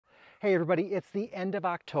Hey everybody, it's the end of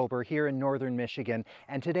October here in northern Michigan,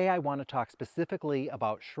 and today I want to talk specifically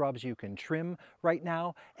about shrubs you can trim right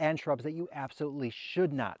now and shrubs that you absolutely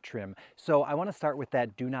should not trim. So I want to start with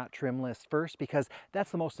that do not trim list first, because that's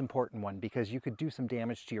the most important one, because you could do some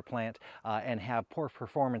damage to your plant and have poor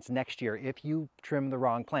performance next year if you trim the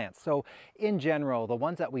wrong plants. So in general, the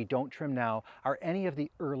ones that we don't trim now are any of the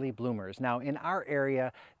early bloomers. Now in our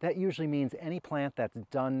area, that usually means any plant that's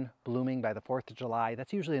done blooming by the 4th of July.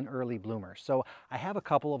 That's usually an early bloomer. So I have a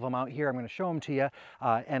couple of them out here. I'm going to show them to you,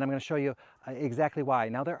 and I'm going to show you exactly why.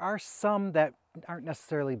 Now there are some that aren't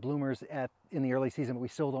necessarily bloomers in the early season, but we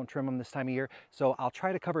still don't trim them this time of year. So I'll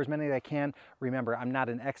try to cover as many as I can. Remember, I'm not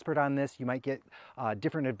an expert on this. You might get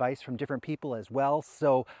different advice from different people as well.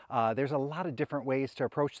 So there's a lot of different ways to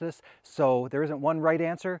approach this. So there isn't one right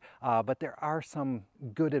answer, but there are some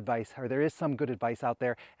good advice, or there is some good advice out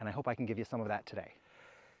there, and I hope I can give you some of that today.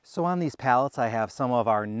 So on these pallets, I have some of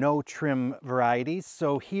our no trim varieties.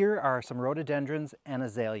 So here are some rhododendrons and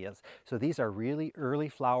azaleas. So these are really early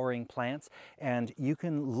flowering plants, and you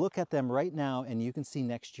can look at them right now and you can see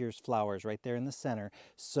next year's flowers right there in the center.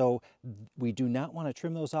 So we do not want to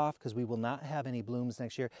trim those off because we will not have any blooms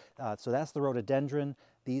next year. So that's the rhododendron.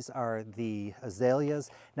 These are the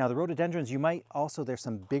azaleas. Now the rhododendrons, you might also, there's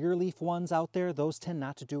some bigger leaf ones out there. Those tend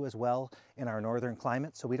not to do as well in our northern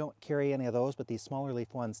climate, so we don't carry any of those, but these smaller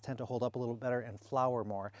leaf ones tend to hold up a little better and flower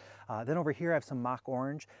more. Then over here I have some mock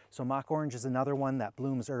orange. So mock orange is another one that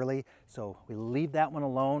blooms early, so we leave that one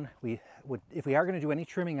alone. If we are going to do any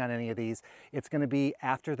trimming on any of these, it's going to be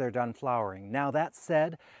after they're done flowering. Now that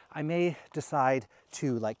said, I may decide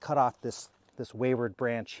to cut off this wayward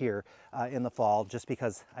branch here in the fall, just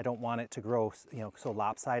because I don't want it to grow so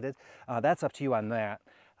lopsided. That's up to you on that.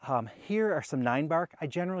 Here are some 9-bark. I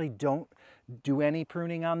generally don't do any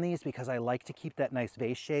pruning on these because I like to keep that nice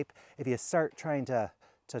vase shape. If you start trying to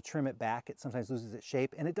trim it back, it sometimes loses its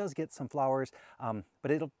shape, and it does get some flowers,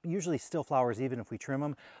 but it'll usually still flowers even if we trim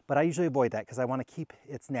them. But I usually avoid that because I want to keep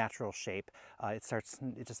its natural shape. I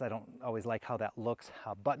don't always like how that looks.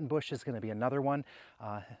 Button bush is going to be another one,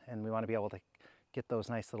 and we want to be able to get those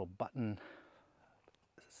nice little button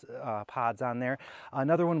pods on there.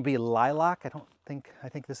 Another one would be lilac. I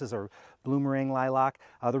think this is a bloomerang lilac.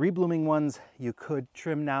 The reblooming ones you could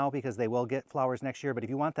trim now because they will get flowers next year, but if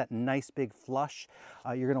you want that nice big flush,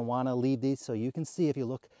 you're going to want to leave these. So you can see, if you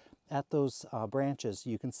look at those branches,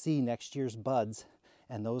 you can see next year's buds,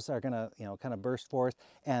 and those are going to kind of burst forth.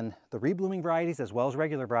 And the reblooming varieties as well as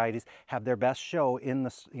regular varieties have their best show in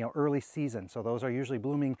the early season. So those are usually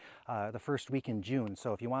blooming the first week in June.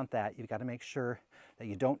 So if you want that, you've got to make sure that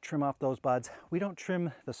you don't trim off those buds. We don't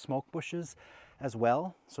trim the smoke bushes as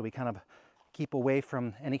well, so we kind of keep away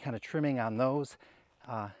from any kind of trimming on those,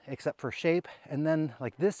 except for shape. And then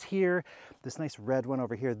like this here, this nice red one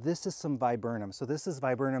over here, this is some viburnum. So this is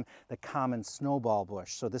viburnum, the common snowball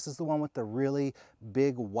bush. So this is the one with the really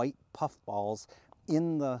big white puffballs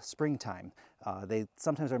in the springtime. They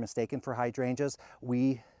sometimes are mistaken for hydrangeas.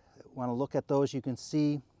 We want to look at those. You can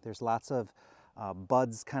see there's lots of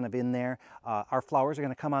buds kind of in there. Our flowers are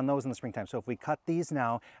going to come on those in the springtime. So if we cut these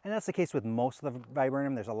now, and that's the case with most of the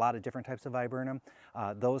viburnum, there's a lot of different types of viburnum,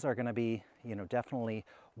 those are going to be definitely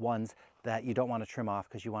ones that you don't want to trim off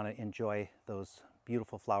because you want to enjoy those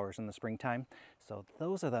beautiful flowers in the springtime. So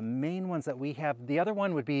those are the main ones that we have. The other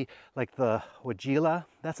one would be like the Weigela.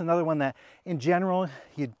 That's another one that in general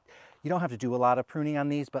you don't have to do a lot of pruning on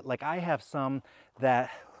these, but like I have some that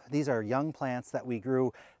these are young plants that we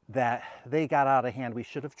grew that they got out of hand. We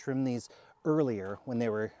should have trimmed these earlier when they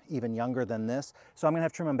were even younger than this. So I'm gonna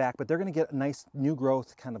have to trim them back, but they're gonna get a nice new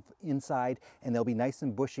growth kind of inside, and they'll be nice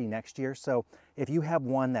and bushy next year. So if you have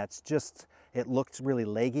one that's just, it looks really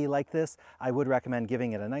leggy like this, I would recommend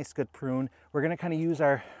giving it a nice good prune. We're gonna kind of use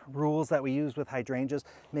our rules that we use with hydrangeas,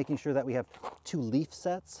 making sure that we have 2 leaf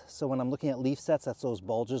sets. So when I'm looking at leaf sets, that's those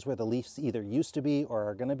bulges where the leaves either used to be or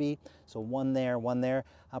are gonna be. So one there, one there.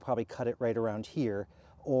 I'll probably cut it right around here,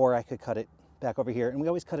 or I could cut it back over here, and we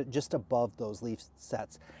always cut it just above those leaf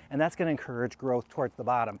sets, and that's going to encourage growth towards the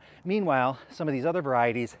bottom. Meanwhile, some of these other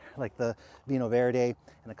varieties like the Vino Verde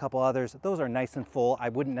and a couple others, those are nice and full. I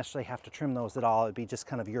wouldn't necessarily have to trim those at all. It'd be just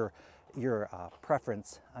kind of your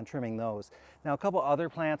preference on trimming those. Now a couple other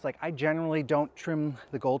plants, like I generally don't trim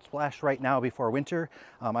the gold splash right now before winter.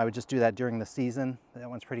 I would just do that during the season. That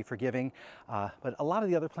one's pretty forgiving, but a lot of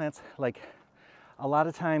the other plants, like a lot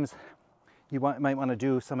of times you might want to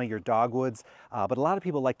do some of your dogwoods, but a lot of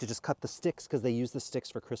people like to just cut the sticks because they use the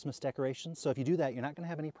sticks for Christmas decorations. So if you do that, you're not going to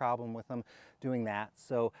have any problem with them doing that.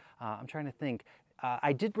 So I'm trying to think.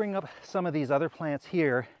 I did bring up some of these other plants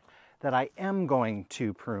here that I am going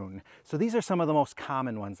to prune. So these are some of the most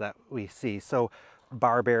common ones that we see. So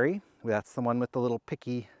barberry, that's the one with the little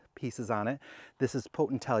picky pieces on it. This is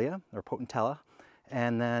potentilla or potentella.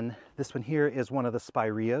 And then this one here is one of the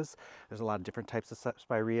spireas. There's a lot of different types of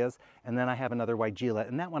spireas. And then I have another weigela,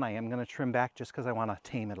 and that one I am going to trim back just because I want to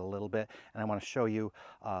tame it a little bit, and I want to show you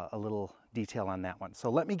a little detail on that one. So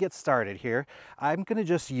let me get started here. I'm going to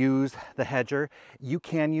just use the hedger. You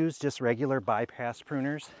can use just regular bypass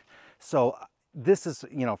pruners. So this is,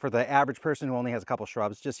 you know, for the average person who only has a couple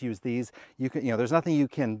shrubs, just use these. You can, you know, there's nothing you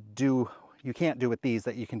can do, you can't do with these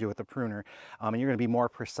that you can do with the pruner, and you're going to be more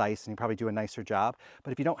precise and you probably do a nicer job.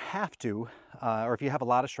 But if you don't have to, or if you have a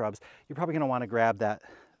lot of shrubs, you're probably going to want to grab that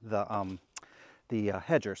the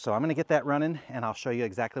hedger. So I'm going to get that running and I'll show you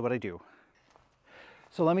exactly what I do.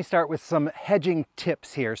 So let me start with some hedging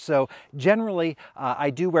tips here. So generally, I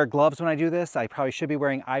do wear gloves when I do this. I probably should be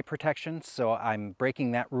wearing eye protection, so I'm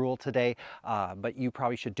breaking that rule today, but you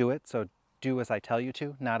probably should do it. So do as I tell you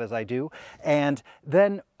to, not as I do. And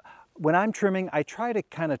then when I'm trimming, I try to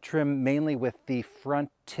kind of trim mainly with the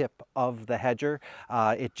front tip of the hedger.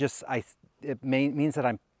 It means that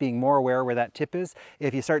I'm being more aware where that tip is.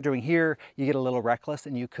 If you start doing here, you get a little reckless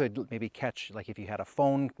and you could maybe catch, like if you had a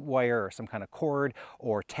phone wire or some kind of cord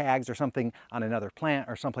or tags or something on another plant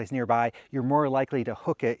or someplace nearby, you're more likely to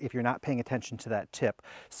hook it if you're not paying attention to that tip.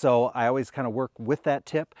 So I always kind of work with that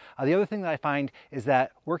tip. The other thing that I find is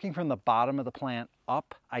that working from the bottom of the plant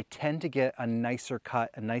up, I tend to get a nicer cut,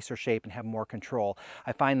 a nicer shape, and have more control.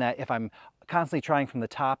 I find that if I'm constantly trying from the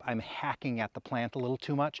top, I'm hacking at the plant a little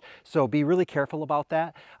too much. So be really careful about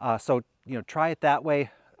that. So, you know, try it that way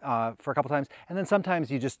for a couple times, and then sometimes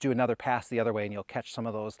you just do another pass the other way and you'll catch some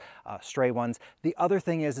of those stray ones. The other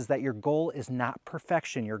thing is that your goal is not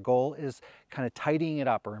perfection. Your goal is kind of tidying it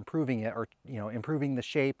up or improving it, or, you know, improving the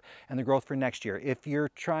shape and the growth for next year. If you're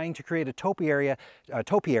trying to create a topiary,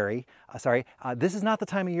 this is not the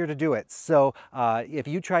time of year to do it. So if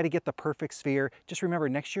you try to get the perfect sphere, just remember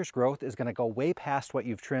next year's growth is going to go way past what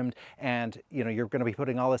you've trimmed, and you know, you're going to be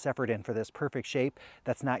putting all this effort in for this perfect shape.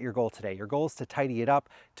 That's not your goal today. Your goal is to tidy it up,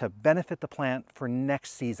 to benefit the plant for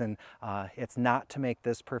next season. It's not to make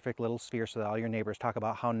this perfect little sphere so that all your neighbors talk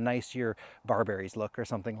about how nice your barberries look or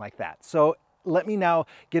something like that. So let me now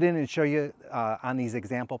get in and show you on these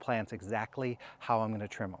example plants exactly how I'm going to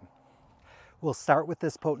trim them. We'll start with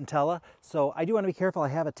this potentilla. So I do want to be careful. I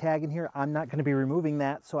have a tag in here. I'm not going to be removing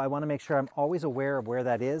that, so I want to make sure I'm always aware of where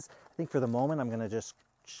that is. I think for the moment I'm going to just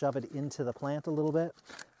shove it into the plant a little bit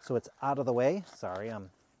so it's out of the way. Sorry,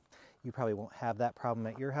 you probably won't have that problem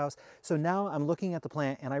at your house. So now I'm looking at the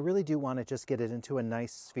plant and I really do want to just get it into a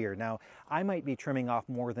nice sphere. Now, I might be trimming off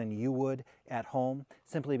more than you would at home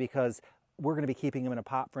simply because we're going to be keeping them in a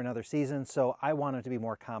pot for another season, so I want them to be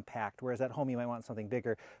more compact, whereas at home you might want something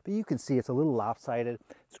bigger. But you can see it's a little lopsided.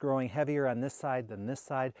 It's growing heavier on this side than this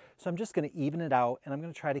side, so I'm just going to even it out, and I'm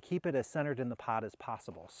going to try to keep it as centered in the pot as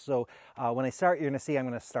possible. So when I start, you're going to see I'm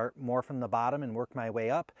going to start more from the bottom and work my way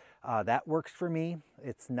up. That works for me.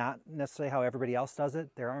 It's not necessarily how everybody else does it.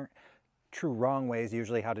 There aren't true wrong ways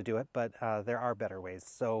usually how to do it, but there are better ways.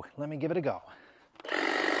 So let me give it a go.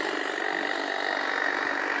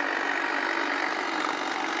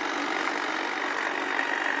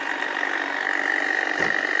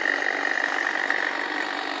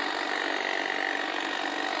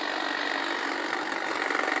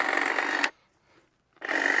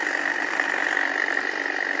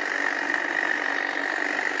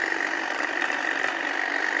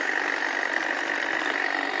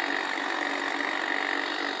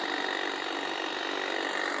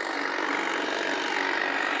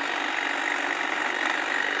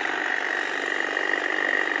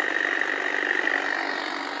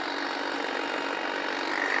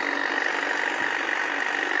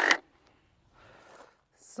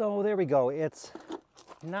 So there we go. It's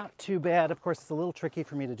not too bad. Of course, it's a little tricky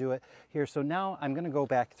for me to do it here. So now I'm going to go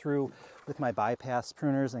back through with my bypass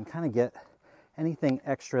pruners and kind of get anything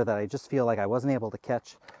extra that I just feel like I wasn't able to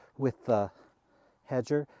catch with the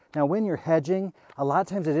hedger. Now, when you're hedging, a lot of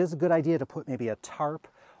times it is a good idea to put maybe a tarp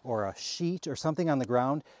or a sheet or something on the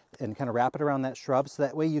ground and kind of wrap it around that shrub, so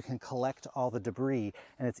that way you can collect all the debris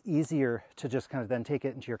and it's easier to just kind of then take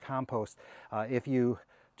it into your compost. If you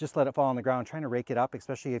just let it fall on the ground, trying to rake it up,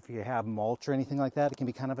 especially if you have mulch or anything like that, it can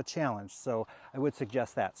be kind of a challenge. So I would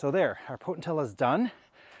suggest that. So there, our potentilla is done.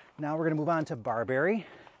 Now we're going to move on to barberry.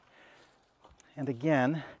 And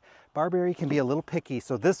again, barberry can be a little picky,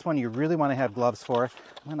 so this one you really want to have gloves for.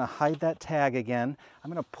 I'm going to hide that tag again. I'm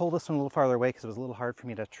going to pull this one a little farther away because it was a little hard for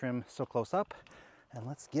me to trim so close up. And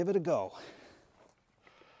let's give it a go.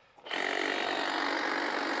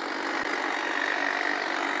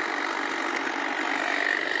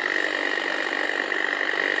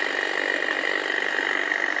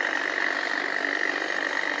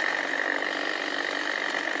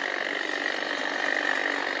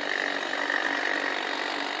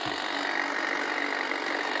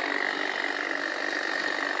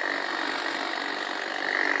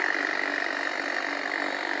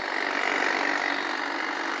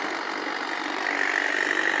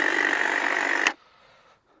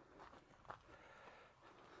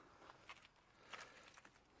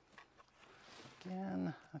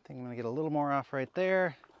 one. I think I'm gonna get a little more off right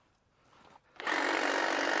there.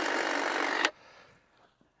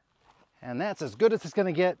 And that's as good as it's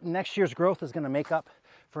gonna get. Next year's growth is gonna make up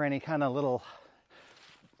for any kind of little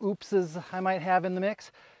oopses I might have in the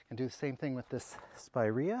mix. And do the same thing with this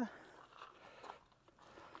spirea.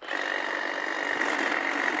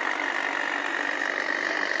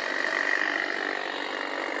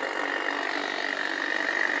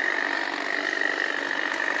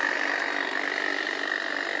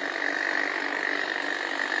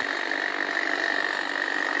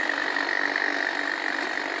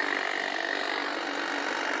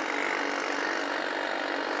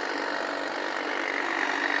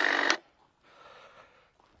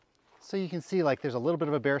 So you can see like there's a little bit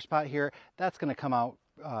of a bare spot here. That's going to come out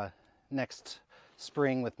next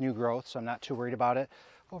spring with new growth, so I'm not too worried about it.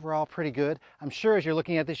 Overall, pretty good. I'm sure as you're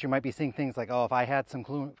looking at this, you might be seeing things like, oh, if I had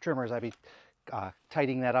some trimmers, I'd be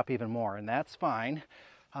tightening that up even more, and that's fine.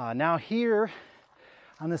 Now here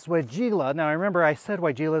on this Weigela, now remember I said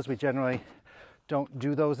Weigelas, we generally don't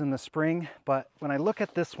do those in the spring, but when I look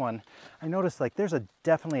at this one, I notice like there's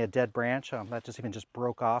definitely a dead branch that just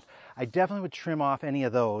broke off. I definitely would trim off any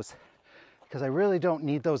of those, because I really don't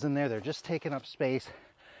need those in there. They're just taking up space,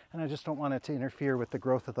 and I just don't want it to interfere with the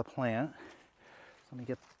growth of the plant. So let me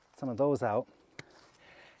get some of those out.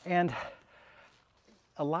 And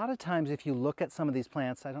a lot of times if you look at some of these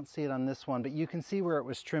plants, I don't see it on this one, but you can see where it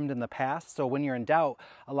was trimmed in the past. So when you're in doubt,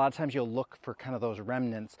 a lot of times you'll look for kind of those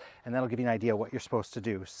remnants, and that'll give you an idea what you're supposed to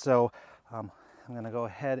do. So I'm going to go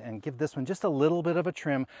ahead and give this one just a little bit of a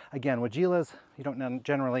trim. Again, Weigelas you don't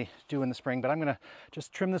generally do in the spring, but I'm going to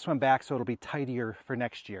just trim this one back so it'll be tidier for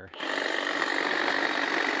next year.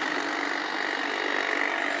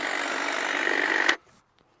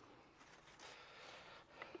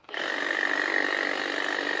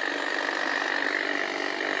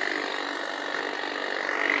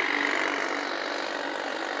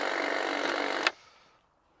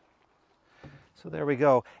 So there we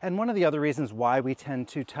go. And one of the other reasons why we tend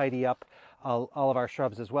to tidy up all of our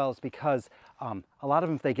shrubs as well is because a lot of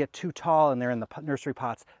them, if they get too tall and they're in the nursery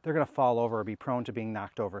pots, they're going to fall over or be prone to being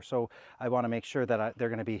knocked over. So I want to make sure that they're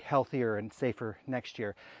going to be healthier and safer next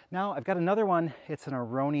year. Now I've got another one. It's an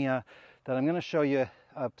Aronia that I'm going to show you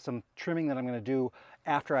some trimming that I'm going to do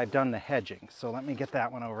after I've done the hedging. So let me get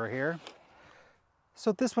that one over here.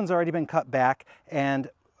 So this one's already been cut back, and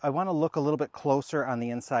I want to look a little bit closer on the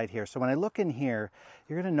inside here. So when I look in here,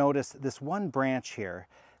 you're going to notice this one branch here.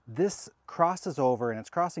 This crosses over, and it's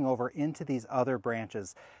crossing over into these other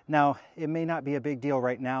branches. Now, it may not be a big deal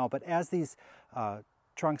right now, but as these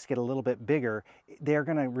trunks get a little bit bigger, they're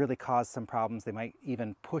going to really cause some problems. They might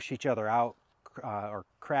even push each other out or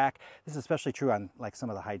crack. This is especially true on like some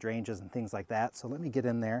of the hydrangeas and things like that. So let me get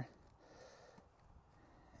in there,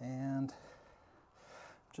 and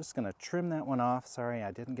just going to trim that one off. Sorry,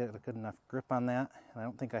 I didn't get a good enough grip on that. And I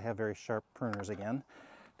don't think I have very sharp pruners again.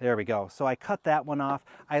 There we go. So I cut that one off.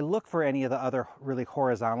 I look for any of the other really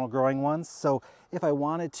horizontal growing ones. So if I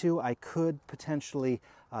wanted to, I could potentially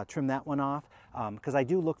trim that one off, because I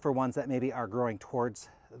do look for ones that maybe are growing towards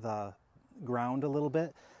the ground a little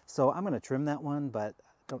bit. So I'm going to trim that one, but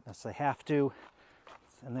don't necessarily have to.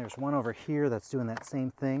 And there's one over here that's doing that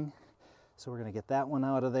same thing. So we're going to get that one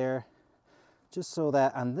out of there. Just so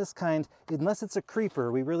that on this kind, unless it's a creeper,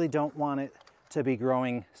 we really don't want it to be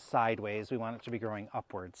growing sideways. We want it to be growing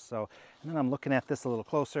upwards. So, and then I'm looking at this a little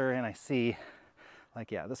closer, and I see, like,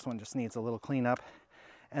 yeah, this one just needs a little cleanup.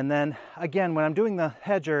 And then again, when I'm doing the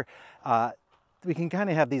hedger, we can kind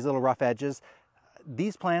of have these little rough edges.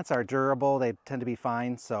 These plants are durable. They tend to be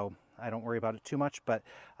fine, so I don't worry about it too much, but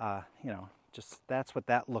you know, just that's what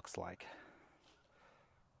that looks like.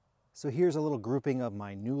 So here's a little grouping of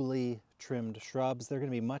my newly trimmed shrubs. They're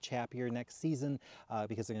going to be much happier next season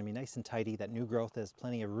because they're going to be nice and tidy. That new growth has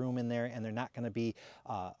plenty of room in there, and they're not going to be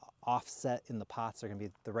offset in the pots. They're going to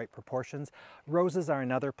be the right proportions. Roses are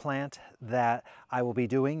another plant that I will be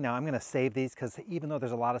doing. Now I'm going to save these because even though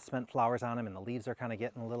there's a lot of spent flowers on them and the leaves are kind of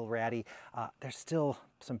getting a little ratty, there's still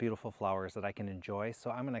some beautiful flowers that I can enjoy.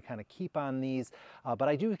 So I'm going to kind of keep on these, but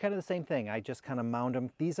I do kind of the same thing. I just kind of mound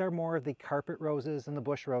them. These are more of the carpet roses and the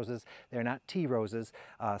bush roses. They're not tea roses.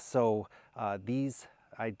 These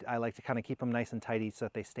I like to kind of keep them nice and tidy so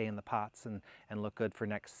that they stay in the pots and look good for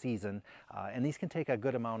next season. And these can take a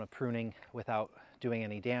good amount of pruning without doing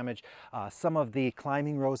any damage. Some of the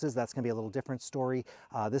climbing roses, that's going to be a little different story.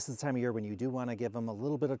 This is the time of year when you do want to give them a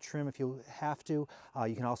little bit of trim if you have to.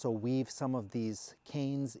 You can also weave some of these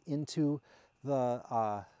canes into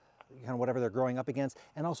the kind of whatever they're growing up against,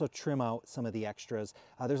 and also trim out some of the extras.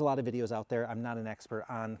 There's a lot of videos out there. I'm not an expert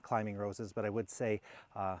on climbing roses, but I would say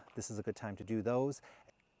this is a good time to do those.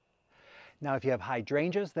 Now, if you have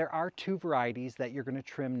hydrangeas, there are two varieties that you're going to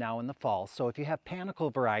trim now in the fall. So if you have panicle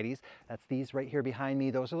varieties, that's these right here behind me,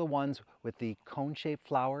 those are the ones with the cone-shaped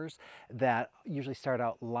flowers that usually start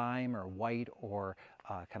out lime or white or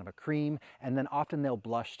kind of a cream, and then often they'll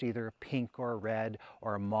blush to either a pink or a red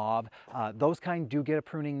or a mauve. Those kind do get a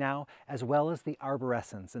pruning now, as well as the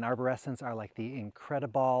arborescens. And arborescens are like the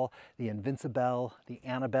Incrediball, the Invincible, the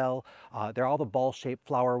Annabelle. They're all the ball-shaped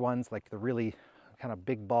flower ones, like the really kind of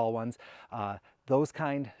big ball ones. Those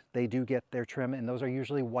kind, they do get their trim, and those are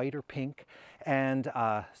usually white or pink. And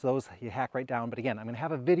so those you hack right down. But again, I'm going to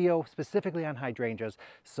have a video specifically on hydrangeas,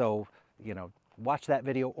 so you know, watch that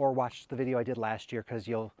video or watch the video I did last year, because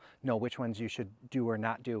you'll know which ones you should do or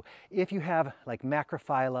not do. If you have like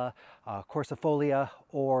Macrophylla, Corsifolia,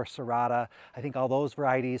 or Serrata, I think all those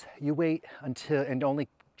varieties, you wait until, and only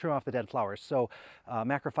trim off the dead flowers. So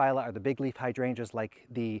Macrophylla are the big leaf hydrangeas like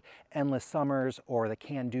the Endless Summers or the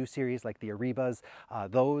Can Do series like the Arebas.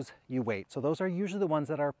 Those you wait. So those are usually the ones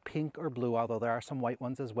that are pink or blue, although there are some white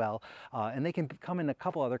ones as well. And they can come in a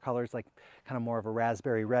couple other colors, like kind of more of a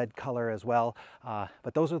raspberry red color as well.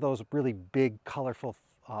 But those are those really big, colorful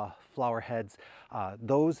flower heads.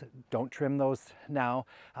 Those, don't trim those now,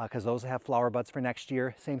 because those have flower buds for next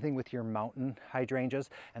year. Same thing with your mountain hydrangeas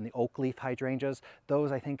and the oak leaf hydrangeas.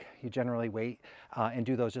 Those I think you generally wait and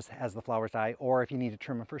do those just as the flowers die, or if you need to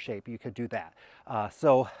trim them for shape, you could do that.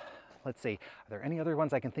 So let's see, are there any other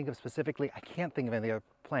ones I can think of specifically? I can't think of any other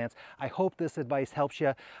plants. I hope this advice helps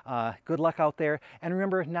you. Good luck out there. And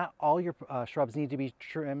remember, not all your shrubs need to be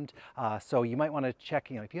trimmed. So you might want to check,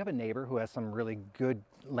 you know, if you have a neighbor who has some really good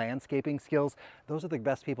landscaping skills, those are the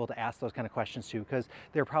best people to ask those kind of questions to, because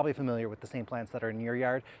they're probably familiar with the same plants that are in your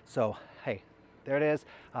yard. So, hey, there it is.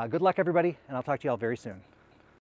 Good luck, everybody, and I'll talk to you all very soon.